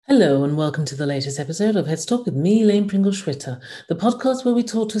Hello and welcome to the latest episode of Heads Talk with me, Elaine Pringle-Schwitter, the podcast where we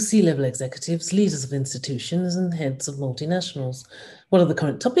talk to C-level executives, leaders of institutions, and heads of multinationals. What are the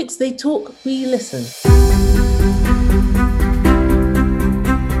current topics? They talk, we listen.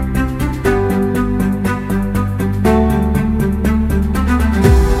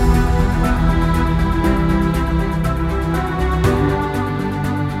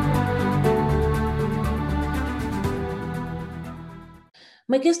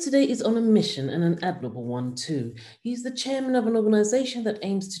 My guest today is on a mission, and an admirable one too. He's the chairman of an organization that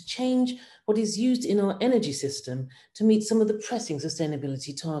aims to change what is used in our energy system to meet some of the pressing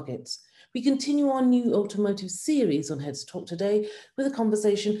sustainability targets. We continue our new automotive series on Heads Talk today with a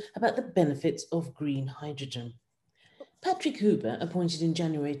conversation about the benefits of green hydrogen. Patrick Huber, appointed in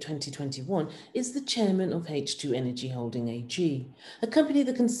January 2021, is the chairman of H2 Energy Holding AG, a company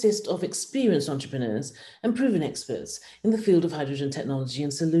that consists of experienced entrepreneurs and proven experts in the field of hydrogen technology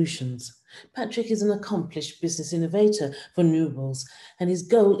and solutions. Patrick is an accomplished business innovator for renewables, and his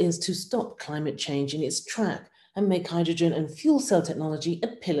goal is to stop climate change in its track and make hydrogen and fuel cell technology a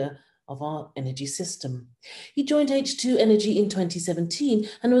pillar of our energy system. He joined H2 Energy in 2017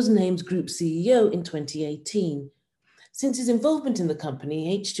 and was named Group CEO in 2018. Since his involvement in the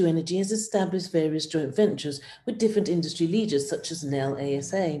company, H2 Energy has established various joint ventures with different industry leaders such as Nel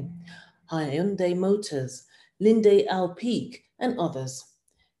ASA, Hyundai Motors, Linde Alpiq, and others.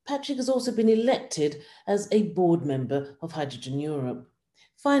 Patrick has also been elected as a board member of Hydrogen Europe.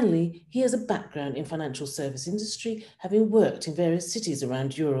 Finally, he has a background in financial service industry, having worked in various cities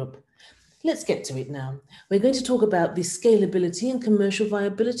around Europe. Let's get to it now. We're going to talk about the scalability and commercial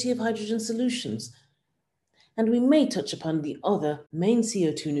viability of hydrogen solutions, and we may touch upon the other main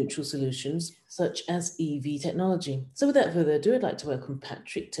CO2 neutral solutions, such as EV technology. So without further ado, I'd like to welcome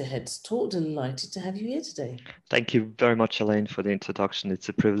Patrick to Heads Talk. Delighted to have you here today. Thank you very much, Elaine, for the introduction. It's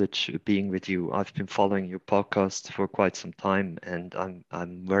a privilege being with you. I've been following your podcast for quite some time, and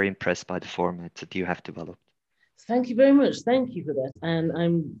I'm very impressed by the format that you have developed. Thank you very much. Thank you for that. And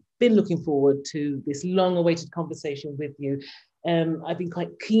I've been looking forward to this long-awaited conversation with you. I've been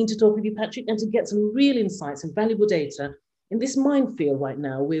quite keen to talk with you, Patrick, and to get some real insights and valuable data in this minefield right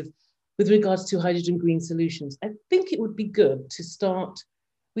now with regards to hydrogen green solutions. I think it would be good to start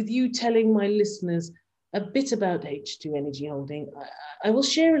with you telling my listeners a bit about H2 Energy Holding. I will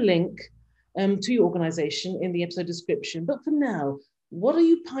share a link to your organization in the episode description, but for now, what are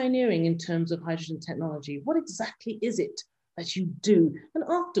you pioneering in terms of hydrogen technology? What exactly is it that you do? And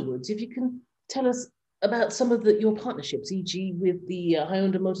afterwards, if you can tell us about some of your partnerships, e.g. with the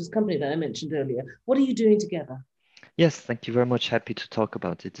Hyundai Motors company that I mentioned earlier. What are you doing together? Yes, thank you very much. Happy to talk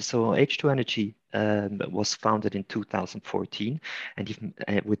about it. So H2 Energy was founded in 2014, and even,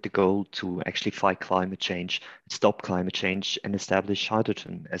 with the goal to actually fight climate change, stop climate change, and establish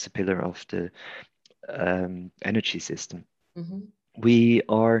hydrogen as a pillar of the energy system. Mm-hmm. We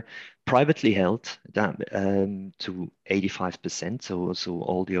are privately held to 85%, so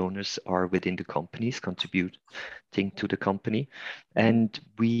all the owners are within the companies contributing to the company, and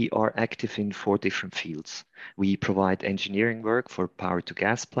we are active in 4 different fields. We provide engineering work for power to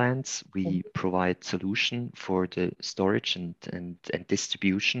gas plants. We provide solution for the storage and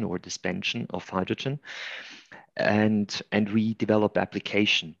distribution or dispensation of hydrogen. And we develop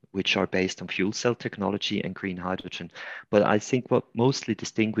application which are based on fuel cell technology and green hydrogen. But I think what mostly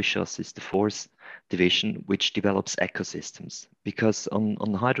distinguishes us is the 4th division, which develops ecosystems. Because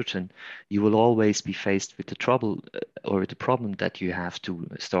on hydrogen, you will always be faced with the trouble or the problem that you have to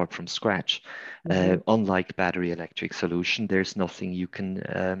start from scratch. Mm-hmm. Unlike battery electric solution, there's nothing you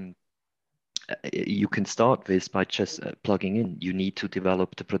can start with by just plugging in. You need to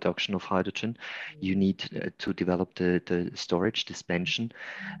develop the production of hydrogen. You need to develop the storage, dispensation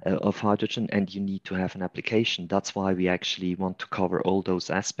of hydrogen, and you need to have an application. That's why we actually want to cover all those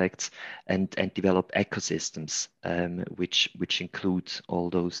aspects and develop ecosystems, which include all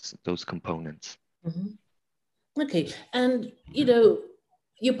those components. Mm-hmm. Okay, and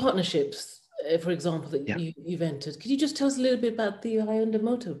your partnerships, for example, that you've entered. Could you just tell us a little bit about the Hyundai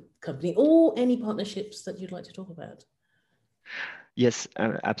Motor company or any partnerships that you'd like to talk about? Yes,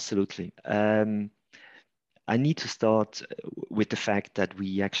 absolutely. I need to start with the fact that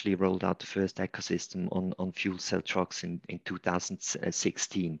we actually rolled out the first ecosystem on fuel cell trucks in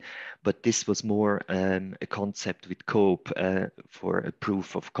 2016. But this was more a concept with Coop for a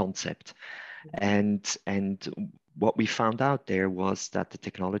proof of concept. And what we found out there was that the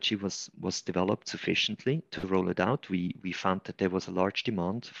technology was developed sufficiently to roll it out. We found that there was a large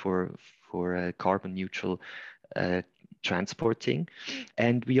demand for carbon neutral transporting.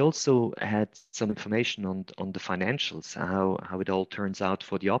 And we also had some information on the financials, how it all turns out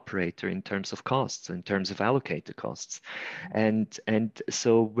for the operator in terms of costs, in terms of allocated costs. And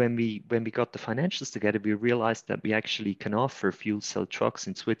so when we got the financials together, we realized that we actually can offer fuel cell trucks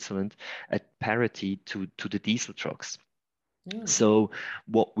in Switzerland at parity to the diesel trucks. So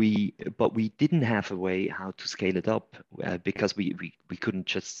but we didn't have a way how to scale it up, because we couldn't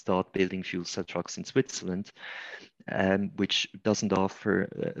just start building fuel cell trucks in Switzerland, which doesn't offer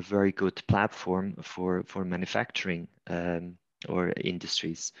a very good platform for manufacturing or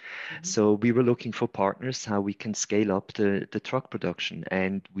industries. So we were looking for partners how we can scale up the truck production,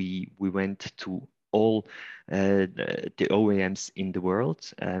 and we went to all the OEMs in the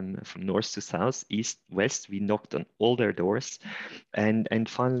world, from north to south, east, west. We knocked on all their doors, and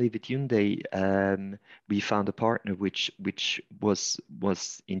finally with Hyundai, we found a partner which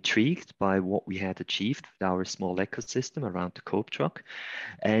was intrigued by what we had achieved with our small ecosystem around the Cope truck,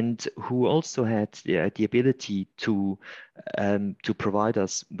 and who also had the ability to provide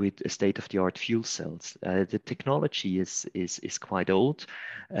us with state-of-the-art fuel cells. The technology is quite old,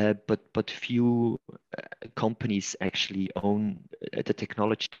 but few companies actually own the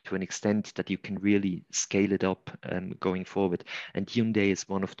technology to an extent that you can really scale it up going forward. And Hyundai is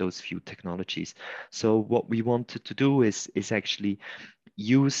one of those few technologies. So what we wanted to do is actually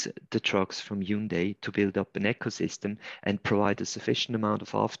use the trucks from Hyundai to build up an ecosystem and provide a sufficient amount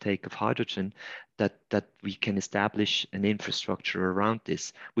of offtake of hydrogen that we can establish an infrastructure around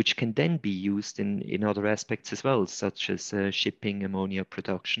this, which can then be used in other aspects as well, such as shipping, ammonia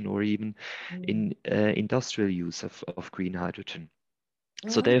production, or even in industrial use of green hydrogen.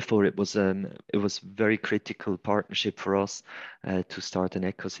 So therefore, it was very critical partnership for us to start an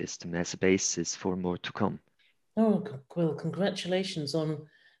ecosystem as a basis for more to come. Oh, well, congratulations on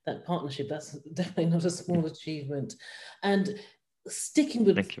that partnership. That's definitely not a small achievement. And sticking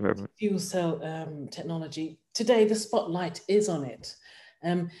with Thank you very much. fuel cell technology, today the spotlight is on it.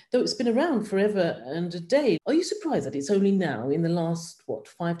 Though it's been around forever and a day. Are you surprised that it's only now, in the last,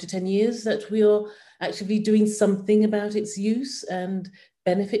 5 to 10 years, that we are actively doing something about its use and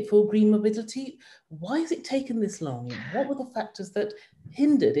benefit for green mobility? Why has it taken this long? What were the factors that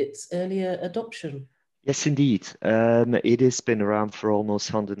hindered its earlier adoption? Yes, indeed. It has been around for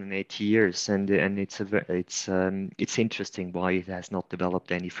almost 180 years, and it's interesting why it has not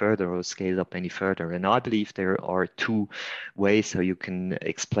developed any further or scaled up any further. And I believe there are two ways how you can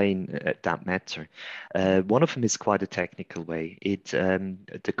explain that matter. One of them is quite a technical way.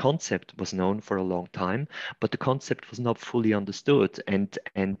 The concept was known for a long time, but the concept was not fully understood, and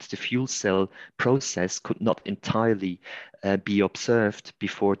the fuel cell process could not entirely be observed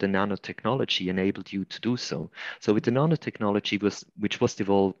before the nanotechnology enabled you to do so. So with the nanotechnology, which was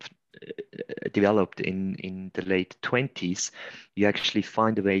developed in the late 20s, you actually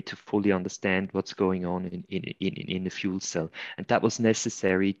find a way to fully understand what's going on in the fuel cell. And that was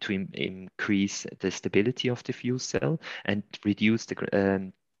necessary to increase the stability of the fuel cell and reduce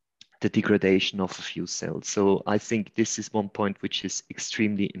the degradation of a fuel cell. So I think this is one point which is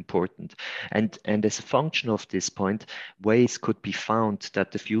extremely important. And as a function of this point, ways could be found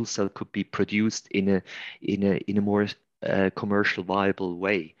that the fuel cell could be produced in a more commercial viable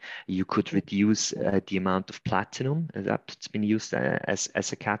way. You could reduce the amount of platinum that's been used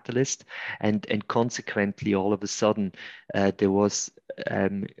as a catalyst, and consequently, all of a sudden, it was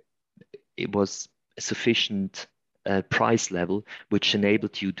sufficient price level, which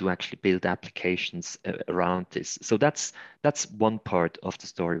enabled you to actually build applications around this. So that's one part of the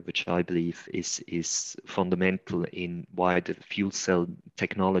story, which I believe is fundamental in why the fuel cell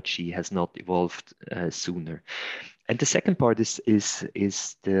technology has not evolved sooner. And the second part is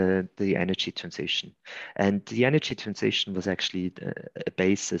the energy transition, and the energy transition was actually a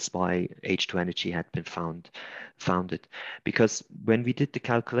basis why H2 Energy had been founded, because when we did the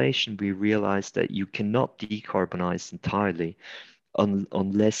calculation, we realized that you cannot decarbonize entirely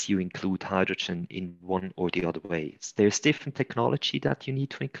unless you include hydrogen in one or the other ways. There's different technology that you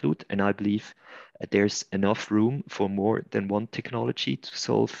need to include, and I believe there's enough room for more than one technology to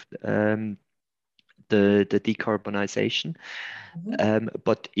solve the decarbonization,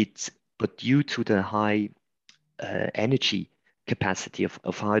 but due to the high energy capacity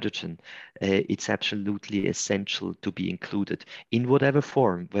of hydrogen, it's absolutely essential to be included in whatever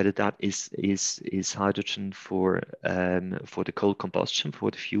form, whether that is hydrogen for the coal combustion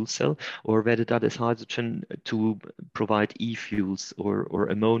for the fuel cell, or whether that is hydrogen to provide e-fuels or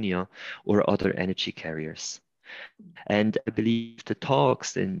ammonia or other energy carriers. And I believe the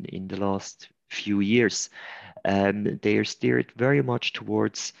talks in the last few years, they are steered very much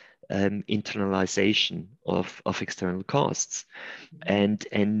towards internalization of external costs. And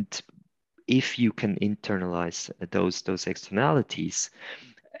if you can internalize those externalities,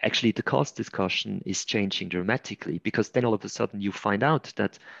 actually the cost discussion is changing dramatically, because then all of a sudden you find out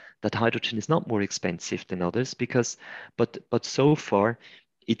that hydrogen is not more expensive than others, because but so far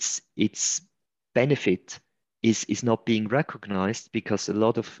its benefit is not being recognized, because a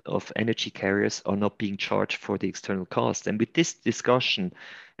lot of energy carriers are not being charged for the external cost. And with this discussion,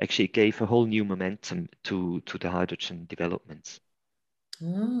 actually it gave a whole new momentum to the hydrogen developments.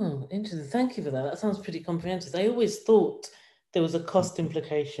 Oh, interesting. Thank you for that. That sounds pretty comprehensive. I always thought there was a cost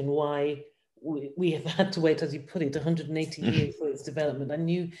implication why we have had to wait, as you put it, 180 years for its development. I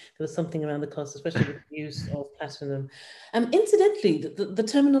knew there was something around the cost, especially with the use of platinum. Incidentally, the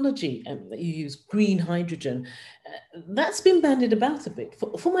terminology that you use, green hydrogen, that's been bandied about a bit.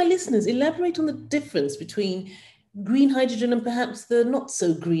 For my listeners, elaborate on the difference between green hydrogen and perhaps the not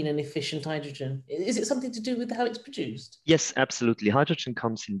so green and efficient hydrogen. Is it something to do with how it's produced? Yes, absolutely. Hydrogen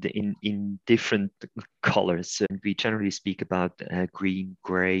comes in different colors, and we generally speak about green,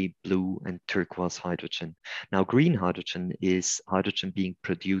 gray, blue, and turquoise hydrogen. Now, green hydrogen is hydrogen being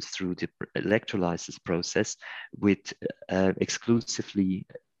produced through the electrolysis process with exclusively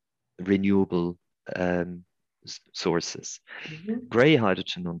renewable sources. Gray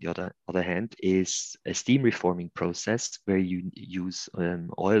hydrogen, on the other hand, is a steam reforming process where you use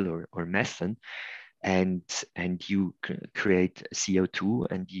oil or methane, and you create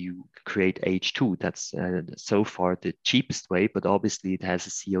CO2 and you create H2. That's so far the cheapest way, but obviously it has a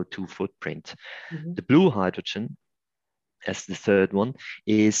CO2 footprint. The blue hydrogen, as the third one,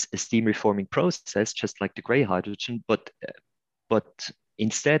 is a steam reforming process, just like the gray hydrogen, but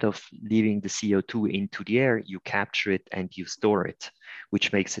instead of leaving the CO2 into the air, you capture it and you store it,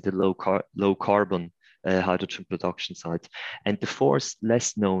 which makes it a low carbon hydrogen production site. And the fourth,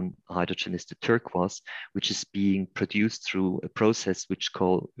 less known hydrogen is the turquoise, which is being produced through a process which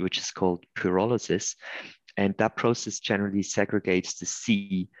is called pyrolysis. And that process generally segregates the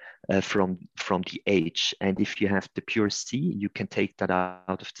C from the H. And if you have the pure C, you can take that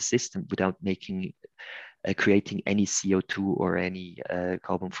out of the system without creating any CO2 or any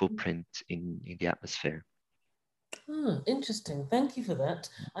carbon footprint in the atmosphere. Oh, interesting. Thank you for that.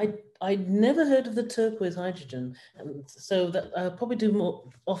 I'd never heard of the turquoise hydrogen, and so that I'll probably do more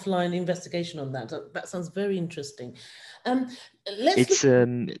offline investigation on that. That sounds very interesting.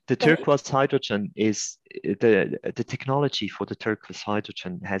 The turquoise hydrogen is the technology for the turquoise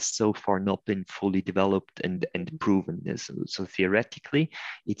hydrogen has so far not been fully developed and proven. So theoretically,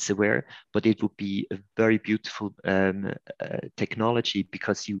 it's aware, but it would be a very beautiful technology,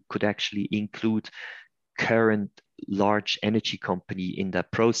 because you could actually include current large energy company in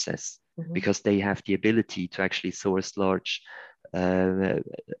that process, because they have the ability to actually source large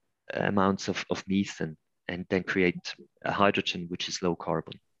amounts of methane and then create a hydrogen which is low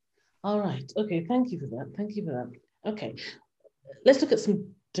carbon. All right. Okay. Thank you for that. Thank you for that. Okay. Let's look at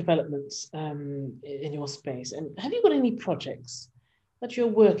some developments in your space. And have you got any projects that you're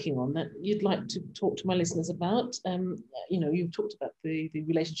working on that you'd like to talk to my listeners about? You've talked about the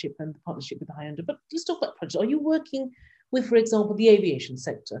relationship and the partnership with the Hyundai, but let's talk about projects. Are you working with, for example, the aviation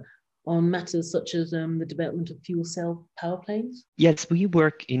sector on matters such as the development of fuel cell power planes? Yes, we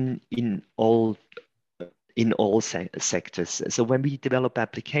work in all sectors. So when we develop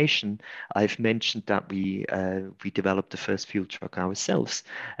application, I've mentioned that we developed the first fuel truck ourselves,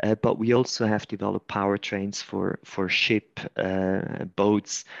 but we also have developed powertrains for ship,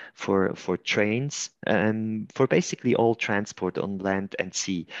 boats, for trains, for basically all transport on land and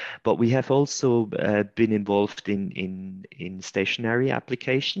sea. But we have also been involved in stationary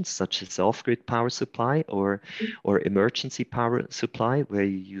applications such as off-grid power supply or emergency power supply, where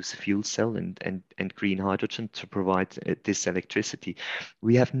you use a fuel cell and green hydrogen to provide this electricity.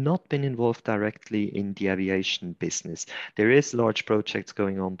 We have not been involved directly in the aviation business. There is large projects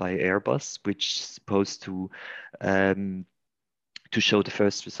going on by Airbus, which is supposed to show the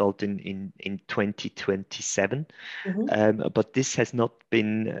first result in 2027. But this has not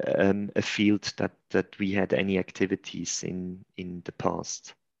been a field that we had any activities in the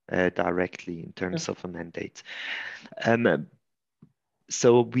past directly in terms of a mandate.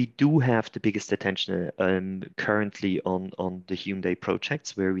 So we do have the biggest attention currently on the Hyundai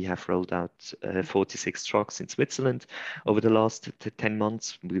projects, where we have rolled out 46 trucks in Switzerland over the last 10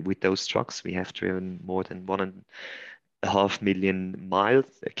 months. With those trucks, we have driven more than 1.5 million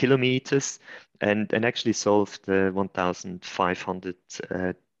kilometers, and actually solved 1,500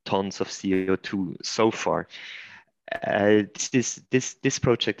 tons of CO2 so far. this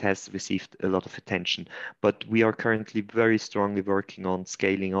project has received a lot of attention, but we are currently very strongly working on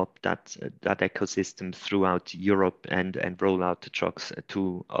scaling up that ecosystem throughout Europe and roll out the trucks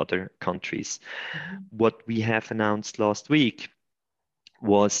to other countries. What we have announced last week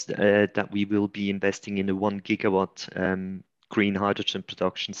was that we will be investing in a 1 gigawatt green hydrogen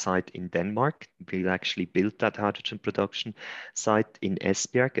production site in Denmark. We'll actually build that hydrogen production site in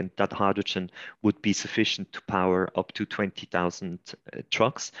Esbjerg, and that hydrogen would be sufficient to power up to 20,000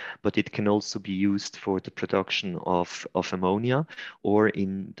 trucks, but it can also be used for the production of ammonia or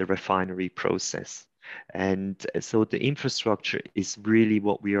in the refinery process. And so the infrastructure is really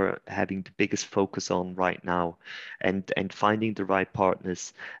what we are having the biggest focus on right now, and finding the right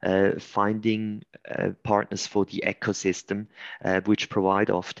partners, finding partners for the ecosystem, which provide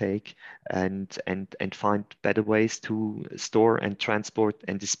offtake, and find better ways to store and transport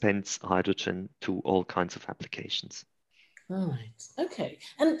and dispense hydrogen to all kinds of applications. All right. Okay.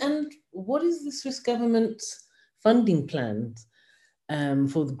 And what is the Swiss government's funding plans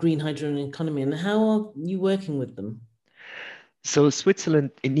for the green hydrogen economy, and how are you working with them? So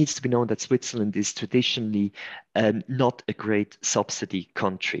Switzerland, it needs to be known that Switzerland is traditionally not a great subsidy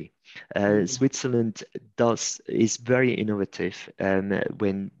country. Switzerland is very innovative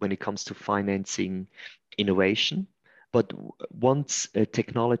when it comes to financing innovation, but once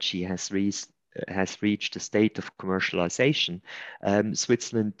technology has reached a state of commercialization,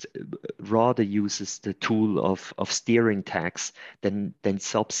 Switzerland rather uses the tool of steering tax than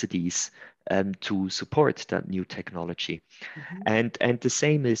subsidies to support that new technology. And the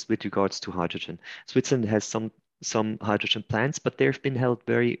same is with regards to hydrogen. Switzerland has some hydrogen plants, but they've been held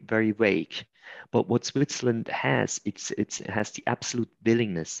very, very vague. But what Switzerland has, it has the absolute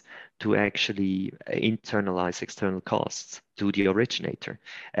willingness to actually internalize external costs to the originator.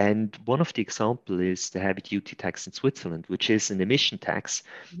 And one of the examples is the heavy duty tax in Switzerland, which is an emission tax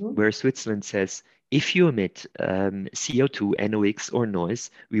where Switzerland says, if you emit CO2, NOx, or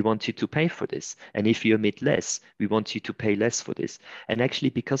noise, we want you to pay for this. And if you emit less, we want you to pay less for this. And actually,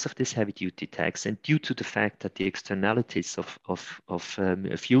 because of this heavy duty tax, and due to the fact that the externalities of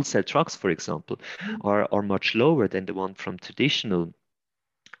fuel cell trucks, for example, are much lower than the one from traditional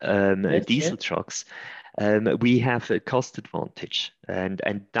diesel trucks, we have a cost advantage, and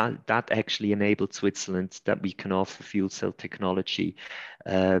that actually enabled Switzerland that we can offer fuel cell technology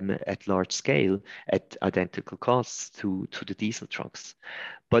at large scale at identical costs to the diesel trucks.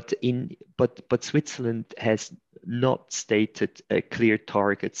 But Switzerland has not stated clear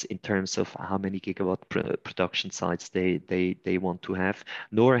targets in terms of how many gigawatt production sites they want to have,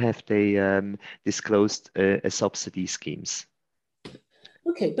 nor have they disclosed subsidy schemes.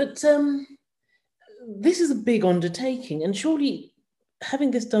 Okay, but this is a big undertaking, and surely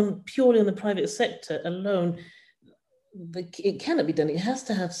having this done purely in the private sector alone, it cannot be done. It has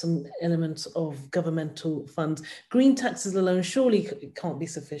to have some elements of governmental funds. Green taxes alone surely can't be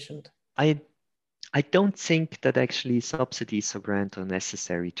sufficient. I don't think that actually subsidies or grants are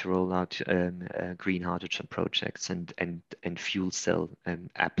necessary to roll out green hydrogen projects and fuel cell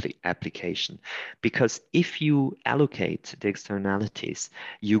application, because if you allocate the externalities,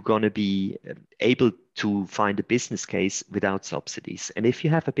 you're going to be able to find a business case without subsidies. And if you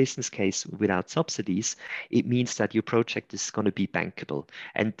have a business case without subsidies, it means that your project is going to be bankable.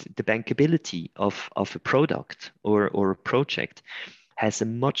 And the bankability of a product or a project has a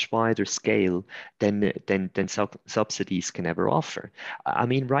much wider scale than subsidies can ever offer. I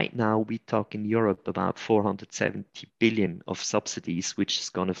mean, right now we talk in Europe about 470 billion of subsidies, which is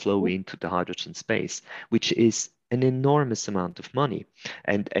going to flow into the hydrogen space, which is an enormous amount of money,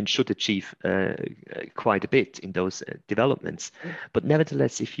 and should achieve quite a bit in those developments. But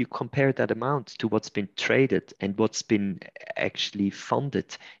nevertheless, if you compare that amount to what's been traded and what's been actually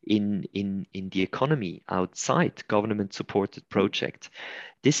funded in the economy outside government supported project,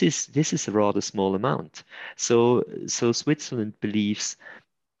 this is a rather small amount. So Switzerland believes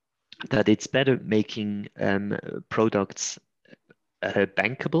that it's better making products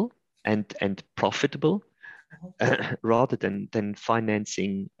bankable and profitable rather than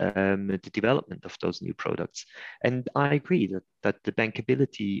financing the development of those new products. And I agree that the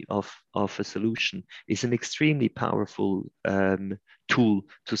bankability of a solution is an extremely powerful tool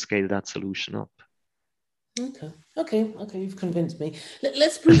to scale that solution up. Okay, you've convinced me.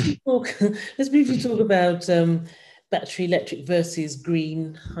 Let's briefly talk. Let's briefly talk about battery electric versus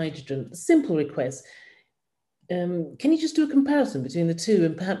green hydrogen. Simple request. Can you just do a comparison between the two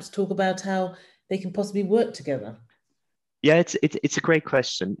and perhaps talk about how they can possibly work together? Yeah, it's a great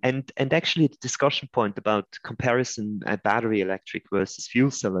question, and actually the discussion point about comparison battery electric versus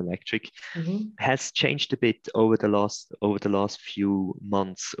fuel cell electric Mm-hmm. has changed a bit over the last few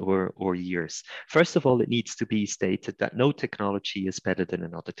months or years. First of all, it needs to be stated that no technology is better than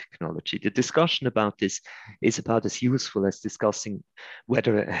another technology. The discussion about this is about as useful as discussing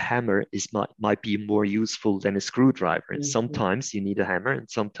whether a hammer might be more useful than a screwdriver. And Mm-hmm. sometimes you need a hammer, and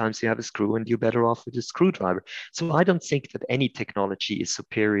sometimes you have a screw, and you're better off with a screwdriver. So I don't think that any technology is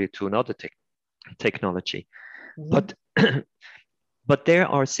superior to another technology. Mm-hmm. But but there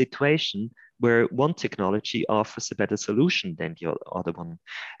are situations where one technology offers a better solution than the other one.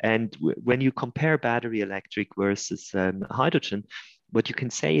 And when you compare battery electric versus hydrogen, what you can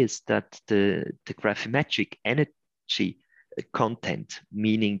say is that the gravimetric energy content,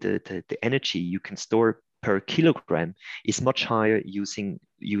 meaning the energy you can store per kilogram, is much higher using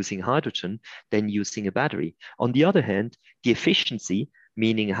hydrogen than using a battery. On the other hand, the efficiency,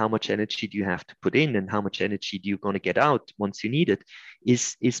 meaning how much energy do you have to put in and how much energy do you going to get out once you need it,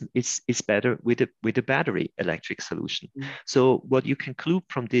 is better with a battery electric solution. So what you conclude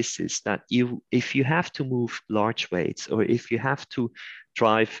from this is that if you have to move large weights or if you have to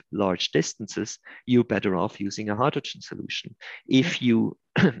drive large distances, you're better off using a hydrogen solution. If you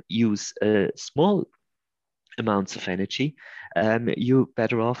use small amounts of energy, you're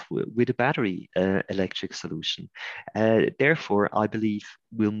better off with a battery electric solution. Therefore, I believe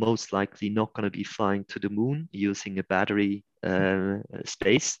we're most likely not going to be flying to the moon using a battery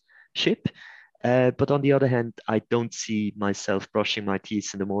space ship. But on the other hand, I don't see myself brushing my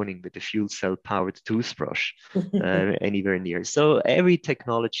teeth in the morning with a fuel cell powered toothbrush anywhere near. So every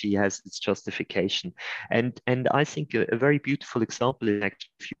technology has its justification. And I think a very beautiful example is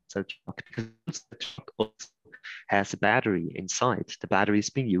actually fuel cell truck, because fuel cell truck also has a battery inside. The battery is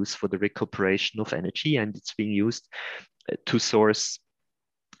being used for the recuperation of energy, and it's being used to source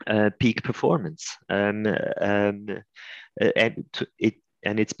peak performance. And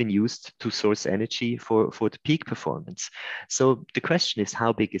it's been used to source energy for the peak performance. So the question is,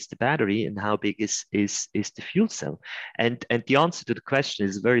 how big is the battery and how big is the fuel cell? And the answer to the question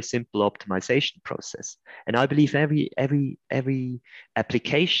is a very simple optimization process. And I believe every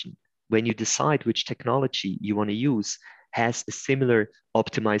application, when you decide which technology you want to use, has a similar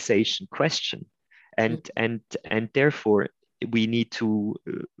optimization question. And therefore we need to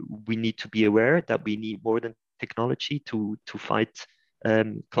be aware that we need more than technology to fight Yes.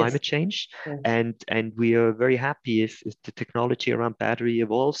 climate change. Yeah. And we are very happy if the technology around battery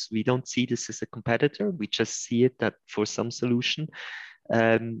evolves. We don't see this as a competitor. We just see it that for some solution,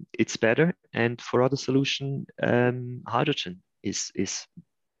 it's better, and for other solution, hydrogen is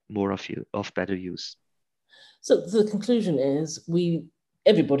more of better use. So the conclusion is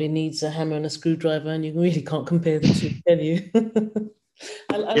everybody needs a hammer and a screwdriver, and you really can't compare the two, can you?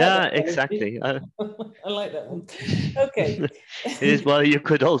 I like Yeah, that analogy. exactly. I like that one. Okay. It is, well, you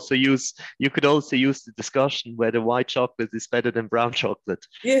could also use the discussion whether white chocolate is better than brown chocolate.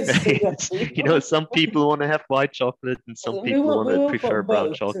 Yes, It's, exactly. some people want to have white chocolate and some people want We to won't prefer put brown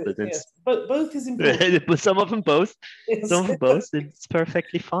both. chocolate. And Yes, but both is important. but some of them both, Yes. some of them both, it's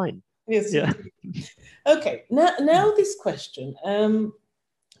perfectly fine. Yes, Yeah. indeed. Okay. Now this question.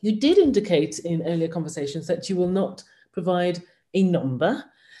 You did indicate in earlier conversations that you will not provide a number,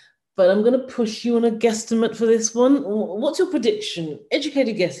 but I'm going to push you on a guesstimate for this one. What's your prediction?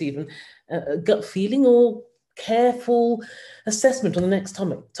 Educated guess, even gut feeling or careful assessment on the next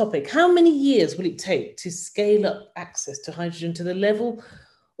topic. How many years will it take to scale up access to hydrogen to the level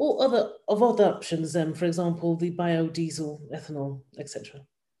or other options? For example, the biodiesel, ethanol, etc.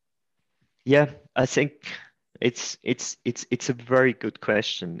 Yeah, I think it's a very good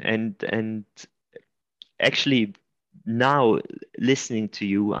question. And actually, now listening to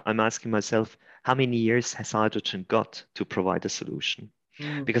you, I'm asking myself, how many years has hydrogen got to provide a solution?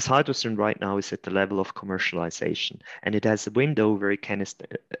 Mm. Because hydrogen right now is at the level of commercialization, and it has a window where it can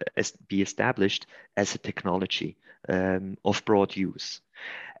be established as a technology of broad use.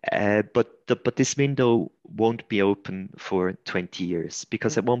 But this window won't be open for 20 years,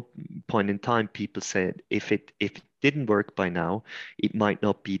 because at one point in time, people said if it didn't work by now, it might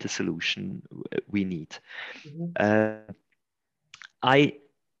not be the solution we need. Mhm. Uh, I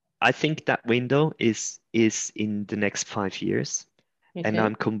I think that window is in the next 5 years. And Okay.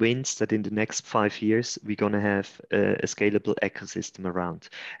 I'm convinced that in the next 5 years, we're going to have a scalable ecosystem around.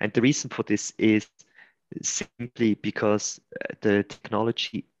 And the reason for this is simply because the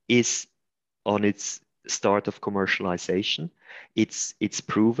technology is on its start of commercialization. It's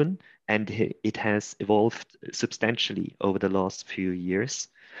proven, and it has evolved substantially over the last few years.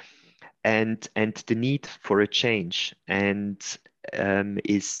 and the need for a change and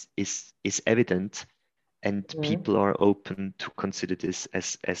is evident, and Mm. people are open to consider this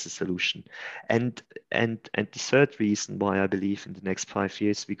as a solution. And and the third reason why I believe in the next 5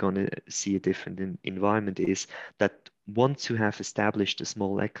 years we're going to see a different environment is that once you have established a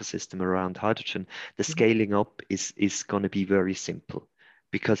small ecosystem around hydrogen, the Mhm. scaling up is going to be very simple.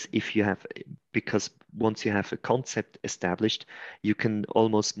 Because if you have, because once you have a concept established, you can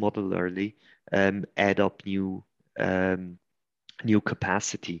almost modularly add up um, new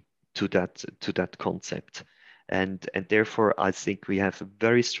capacity to that concept. And therefore, I think we have a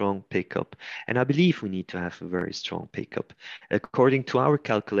very strong pickup, and I believe we need to have a very strong pickup. According to our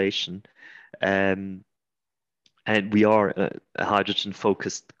calculation, um, and we are a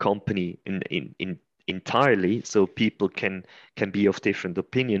hydrogen-focused company in entirely, so people can be of different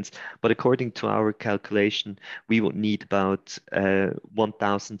opinions. But according to our calculation, we would need about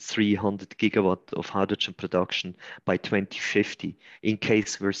 1,300 gigawatt of hydrogen production by 2050, in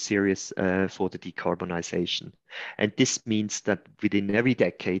case we're serious for the decarbonization. And this means that within every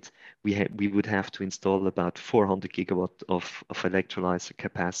decade, we would have to install about 400 gigawatt of electrolyzer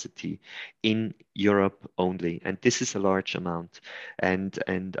capacity in Europe only. And this is a large amount. And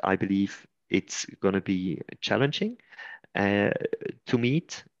I believe it's going to be challenging uh, to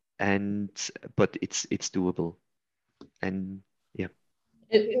meet, and but it's doable. And yeah.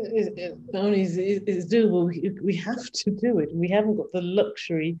 Not only is it's doable, we have to do it. We haven't got the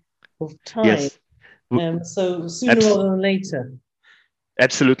luxury of time. Yes. W- So sooner abs- rather than later.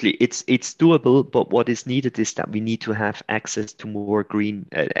 Absolutely, it's doable, but what is needed is that we need to have access to more green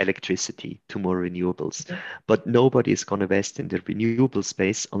electricity, to more renewables. But nobody is going to invest in the renewable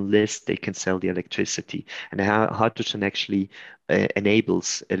space unless they can sell the electricity. And hydrogen actually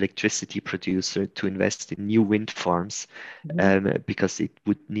enables electricity producer to invest in new wind farms Mhm. because it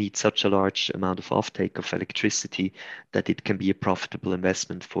would need such a large amount of offtake of electricity that it can be a profitable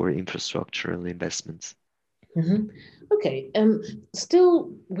investment for infrastructural investments. Mhm. Okay.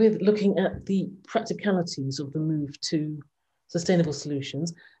 Still with looking at the practicalities of the move to sustainable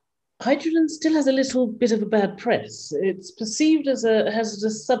solutions, hydrogen still has a little bit of a bad press. It's perceived as a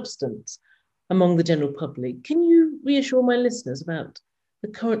hazardous substance among the general public. Can you reassure my listeners about the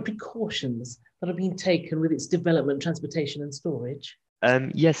current precautions that are being taken with its development, transportation, and storage?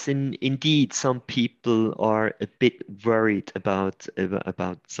 Yes, indeed, some people are a bit worried about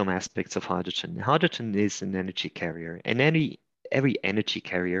some aspects of hydrogen. Hydrogen is an energy carrier, and every energy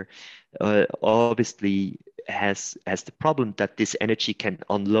carrier obviously has the problem that this energy can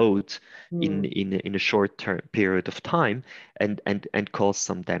unload Hmm. in a short term period of time and cause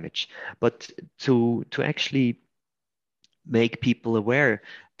some damage. But to actually make people aware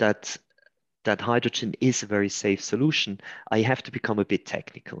that that hydrogen is a very safe solution, I have to become a bit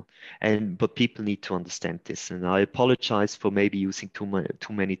technical. And but people need to understand this. And I apologize for maybe using too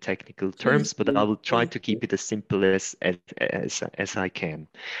many technical Please terms, but I do. will try Please to do. keep it as simple as I can.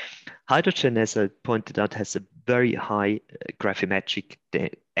 Hydrogen, as I pointed out, has a very high gravimetric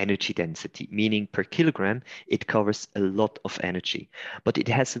energy density, meaning per kilogram, it covers a lot of energy. But it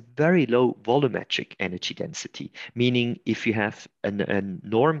has a very low volumetric energy density, meaning if you have a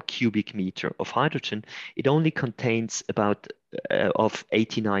norm cubic meter of hydrogen, it only contains about of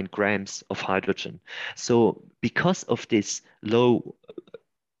 89 grams of hydrogen. So because of this low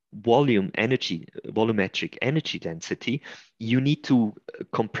volumetric energy density, you need to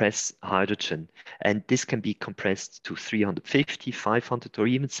compress hydrogen. And this can be compressed to 350, 500, or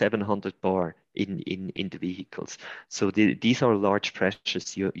even 700 bar in the vehicles. So these are large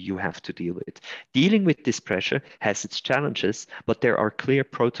pressures you have to deal with. Dealing with this pressure has its challenges, but there are clear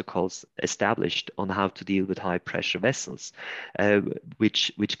protocols established on how to deal with high pressure vessels,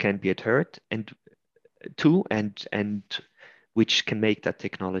 which can be adhered and which can make that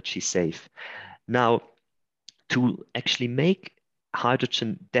technology safe. Now, to actually make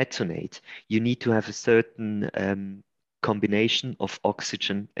hydrogen detonate, you need to have a certain combination of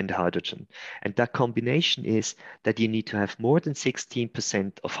oxygen and hydrogen. And that combination is that you need to have more than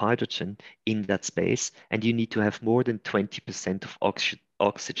 16% of hydrogen in that space, and you need to have more than 20% of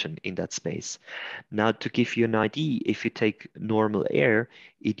oxygen in that space. Now, to give you an idea, if you take normal air,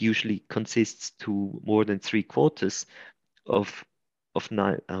 it usually consists to more than three quarters of of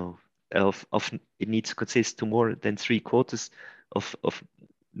ni oh, of it needs to consist to more than three quarters of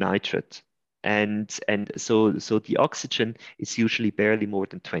nitrate. And so the oxygen is usually barely more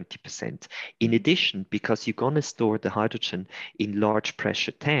than 20%. In addition, because you're going to store the hydrogen in large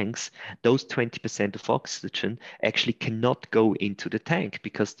pressure tanks, those 20% of oxygen actually cannot go into the tank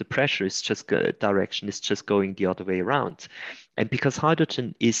because the pressure is just direction is just going the other way around. And because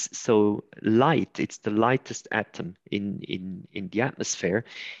hydrogen is so light, it's the lightest atom in the atmosphere,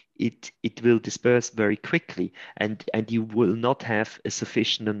 it will disperse very quickly, and you will not have a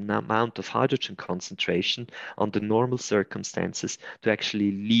sufficient amount of hydrogen concentration under normal circumstances to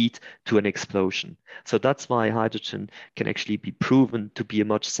actually lead to an explosion. So that's why hydrogen can actually be proven to be a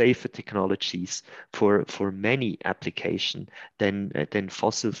much safer technologies for many applications than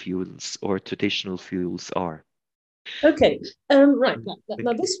fossil fuels or traditional fuels are. Okay, right.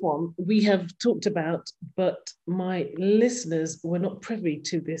 Now, this one we have talked about, but my listeners were not privy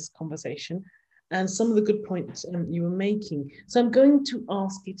to this conversation and some of the good points you were making. So I'm going to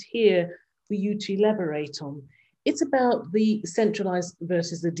ask it here for you to elaborate on. It's about the centralized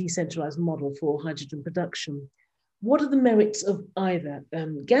versus the decentralized model for hydrogen production. What are the merits of either?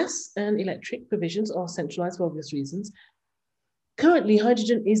 Gas and electric provisions are centralized for obvious reasons. Currently,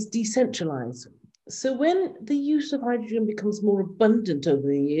 hydrogen is decentralized. So when the use of hydrogen becomes more abundant over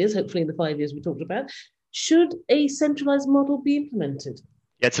the years, hopefully in the 5 years we talked about, should a centralized model be implemented?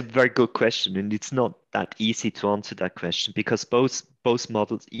 That's a very good question, and it's not that easy to answer that question because both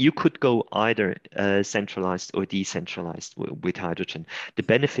models, you could go either centralized or decentralized with hydrogen. The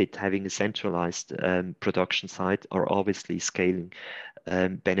benefit having a centralized production site are obviously scaling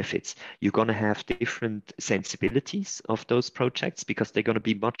benefits. You're going to have different sensibilities of those projects because they're going to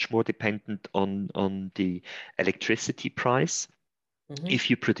be much more dependent on the electricity price if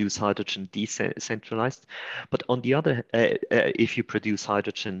you produce hydrogen decentralized. But on the other, if you produce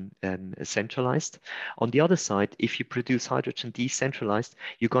hydrogen centralized, on the other side, if you produce hydrogen decentralized,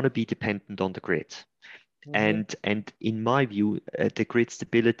 you're going to be dependent on the grid. And in my view, the grid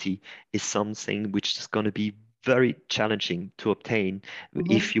stability is something which is going to be very challenging to obtain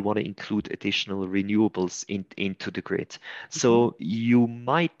if you want to include additional renewables into the grid. So you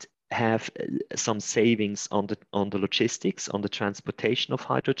might have some savings on the logistics, on the transportation of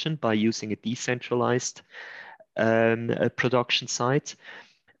hydrogen by using a decentralized production site.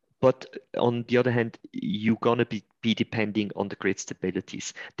 But on the other hand, you're going to be depending on the grid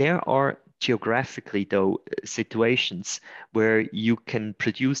stabilities. There are geographically, though, situations where you can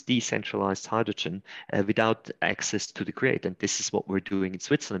produce decentralized hydrogen without access to the grid. And this is what we're doing in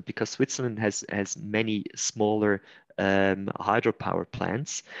Switzerland, because Switzerland has many smaller hydropower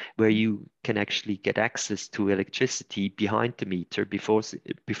plants where you can actually get access to electricity behind the meter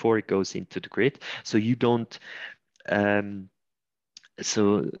before it goes into the grid. So you don't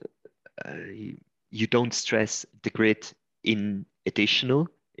so you don't stress the grid in additional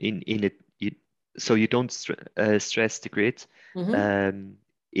in it. So you don't stress the grid in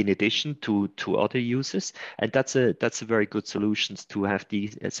addition to other users, and that's a very good solution to have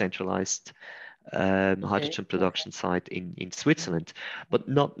the centralized hydrogen production site in Switzerland, but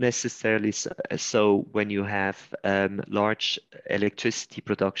not necessarily so when you have large electricity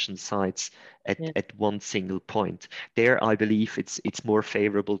production sites at one single point. There, I believe it's more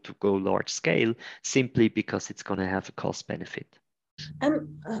favorable to go large scale simply because it's going to have a cost benefit.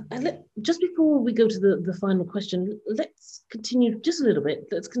 Just before we go to the final question, let's continue just a little bit.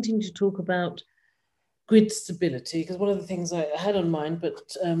 Let's continue to talk about grid stability, because one of the things I had on mind,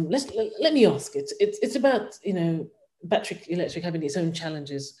 but let me ask it. It's about, battery electric having its own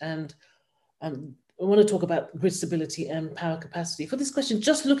challenges, and I want to talk about grid stability and power capacity. For this question,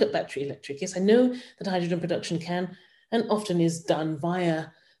 just look at battery electric. Yes, I know that hydrogen production can and often is done via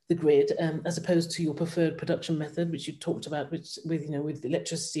the grid, as opposed to your preferred production method, which you talked about, with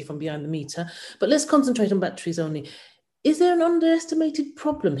electricity from behind the meter. But let's concentrate on batteries only. Is there an underestimated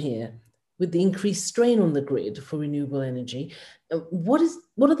problem here with the increased strain on the grid for renewable energy? What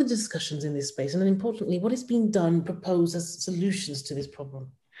are the discussions in this space? And then importantly, what is being done, proposed as solutions to this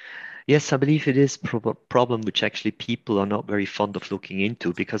problem? Yes, I believe it is a problem which actually people are not very fond of looking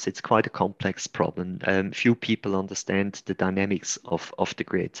into because it's quite a complex problem. Few people understand the dynamics of the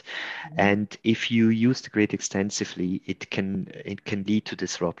grid. And if you use the grid extensively, it can lead to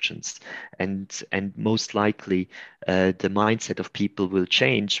disruptions. And most likely the mindset of people will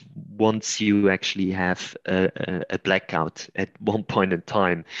change once you actually have a blackout at one point in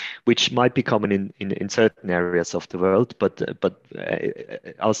time, which might be common in certain areas of the world, but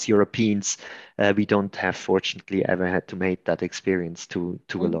us Europeans, we don't have, fortunately, ever had to make that experience to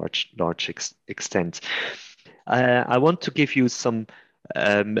a large extent. I want to give you some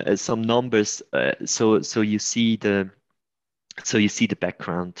numbers, so you see the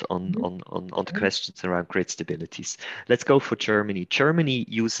background on the questions around grid stabilities. Let's go for Germany. Germany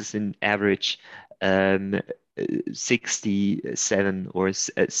uses an average 67 or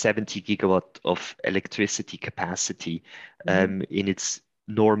 70 gigawatt of electricity capacity in its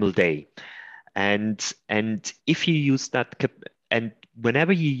normal day. And if you use and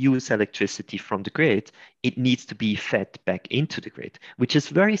whenever you use electricity from the grid, it needs to be fed back into the grid, which is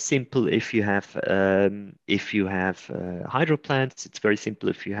very simple if you have hydro plants. It's very simple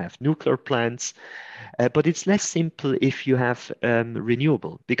if you have nuclear plants, but it's less simple if you have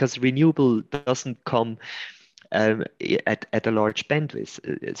renewable, because renewable doesn't come at a large bandwidth.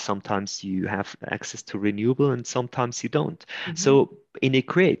 Sometimes you have access to renewable and sometimes you don't. So in a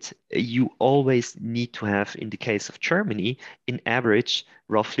grid, you always need to have, in the case of Germany, in average,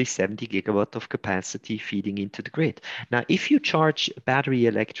 roughly 70 gigawatt of capacity feeding into the grid. Now, if you charge battery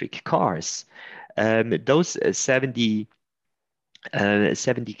electric cars, those 70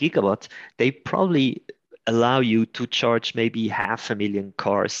 gigawatt, they probably allow you to charge maybe 500,000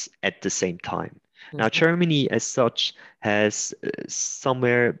 cars at the same time. Now, Germany as such has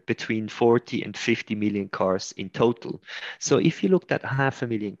somewhere between 40 and 50 million cars in total. So if you looked at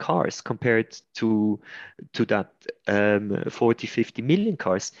 500,000 cars compared to that 40, 50 million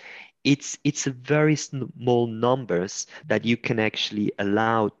cars, it's a very small numbers that you can actually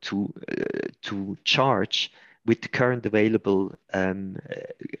allow to charge with the current available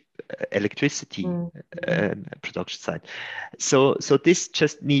electricity production side. So this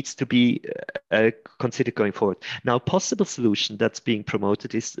just needs to be considered going forward. Now, possible solution that's being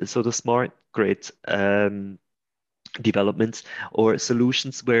promoted is sort of smart grid developments or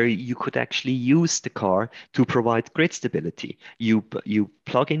solutions where you could actually use the car to provide grid stability. You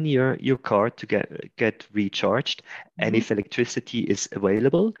plug in your car to get recharged, and if electricity is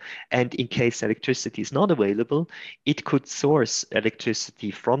available, and in case electricity is not available, it could source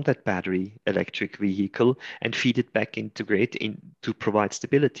electricity from that battery electric vehicle and feed it back into grid to provide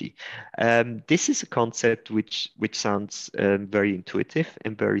stability. This is a concept which sounds very intuitive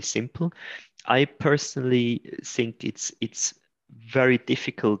and very simple. I personally think it's very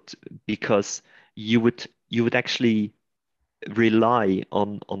difficult because you would actually rely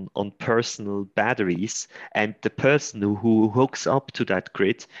on personal batteries, and the person who hooks up to that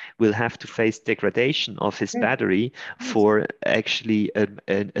grid will have to face degradation of his battery for actually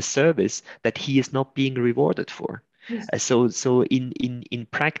a service that he is not being rewarded for. So in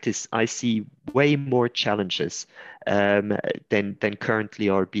practice, I see way more challenges than currently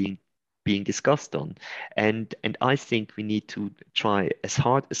are being discussed on. And I think we need to try as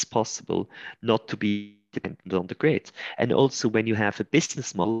hard as possible not to be dependent on the grid. And also when you have a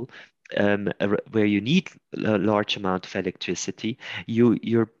business model where you need a large amount of electricity,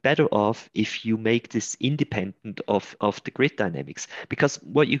 you're better off if you make this independent of the grid dynamics. Because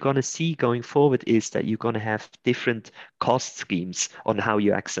what you're going to see going forward is that you're going to have different cost schemes on how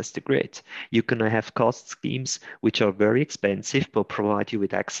you access the grid. You're going to have cost schemes which are very expensive but provide you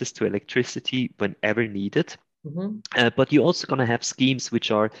with access to electricity whenever needed. But you're also going to have schemes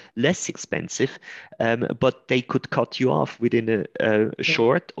which are less expensive, but they could cut you off within a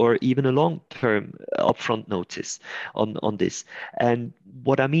short or even a long-term upfront notice on this. And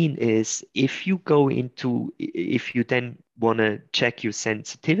what I mean is, if you then want to check your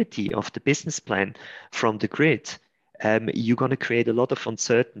sensitivity of the business plan from the grid, you're going to create a lot of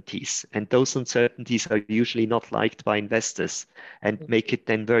uncertainties, and those uncertainties are usually not liked by investors and make it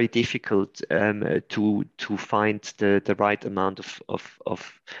then very difficult to find the right amount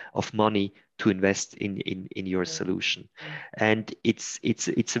of money to invest in your solution. And it's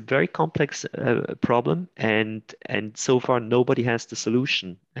a very complex problem, and so far nobody has the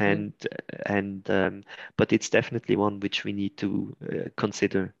solution. But it's definitely one which we need to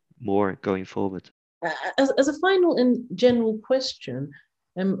consider more going forward. As a final and general question,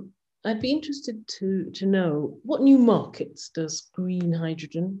 I'd be interested to know, what new markets does green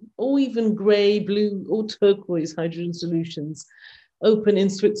hydrogen, or even grey, blue, or turquoise hydrogen solutions open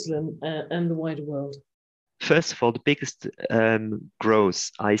in Switzerland and the wider world? First of all, the biggest growth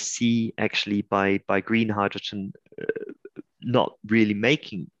I see actually by green hydrogen not really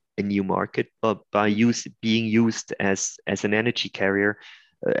making a new market, but by being used as an energy carrier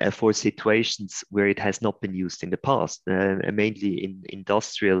for situations where it has not been used in the past, mainly in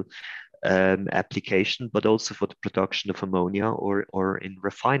industrial application, but also for the production of ammonia or in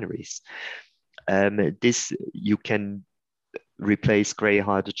refineries. This you can replace gray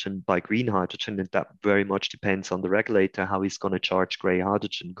hydrogen by green hydrogen, and that very much depends on the regulator how he's going to charge gray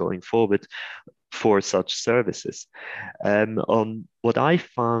hydrogen going forward for such services. On what I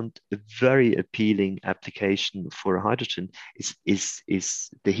found a very appealing application for hydrogen is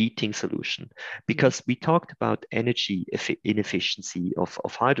the heating solution, because we talked about energy inefficiency of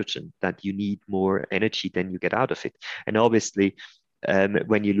hydrogen, that you need more energy than you get out of it. And obviously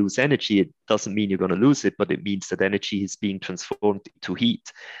when you lose energy, it doesn't mean you're going to lose it, but it means that energy is being transformed to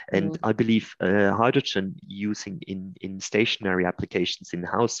heat. And I believe hydrogen using in stationary applications in the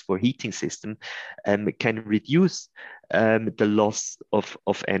house for heating system can reduce the loss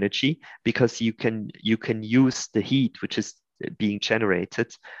of energy, because you can use the heat which is being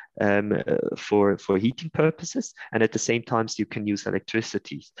generated for heating purposes, and at the same time you can use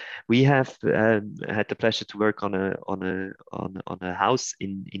electricity. We have had the pleasure to work on a house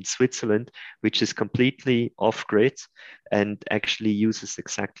in Switzerland which is completely off grid and actually uses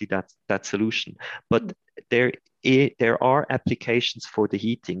exactly that solution. But there are applications for the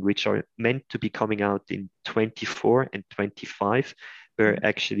heating which are meant to be coming out in 24 and 25, where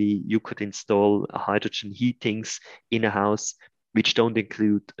actually you could install hydrogen heatings in a house which don't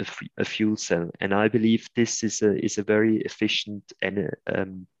include a fuel cell. And I believe this is a very efficient and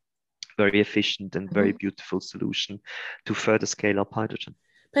very beautiful solution to further scale up hydrogen.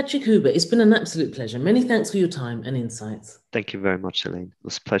 Patrick Huber, it's been an absolute pleasure. Many thanks for your time and insights. Thank you very much, Elaine. It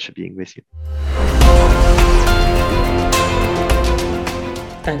was a pleasure being with you.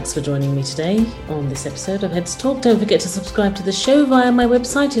 Thanks for joining me today on this episode of Heads Talk. Don't forget to subscribe to the show via my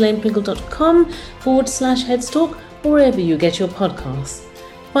website, elainepringle.com/Heads Talk, or wherever you get your podcasts.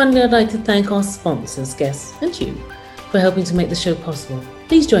 Finally, I'd like to thank our sponsors, guests, and you for helping to make the show possible.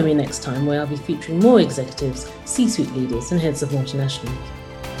 Please join me next time, where I'll be featuring more executives, C-suite leaders, and heads of multinationals.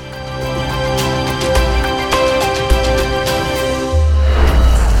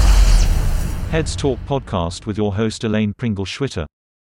 Heads Talk podcast with your host Elaine Pringle-Schwitter.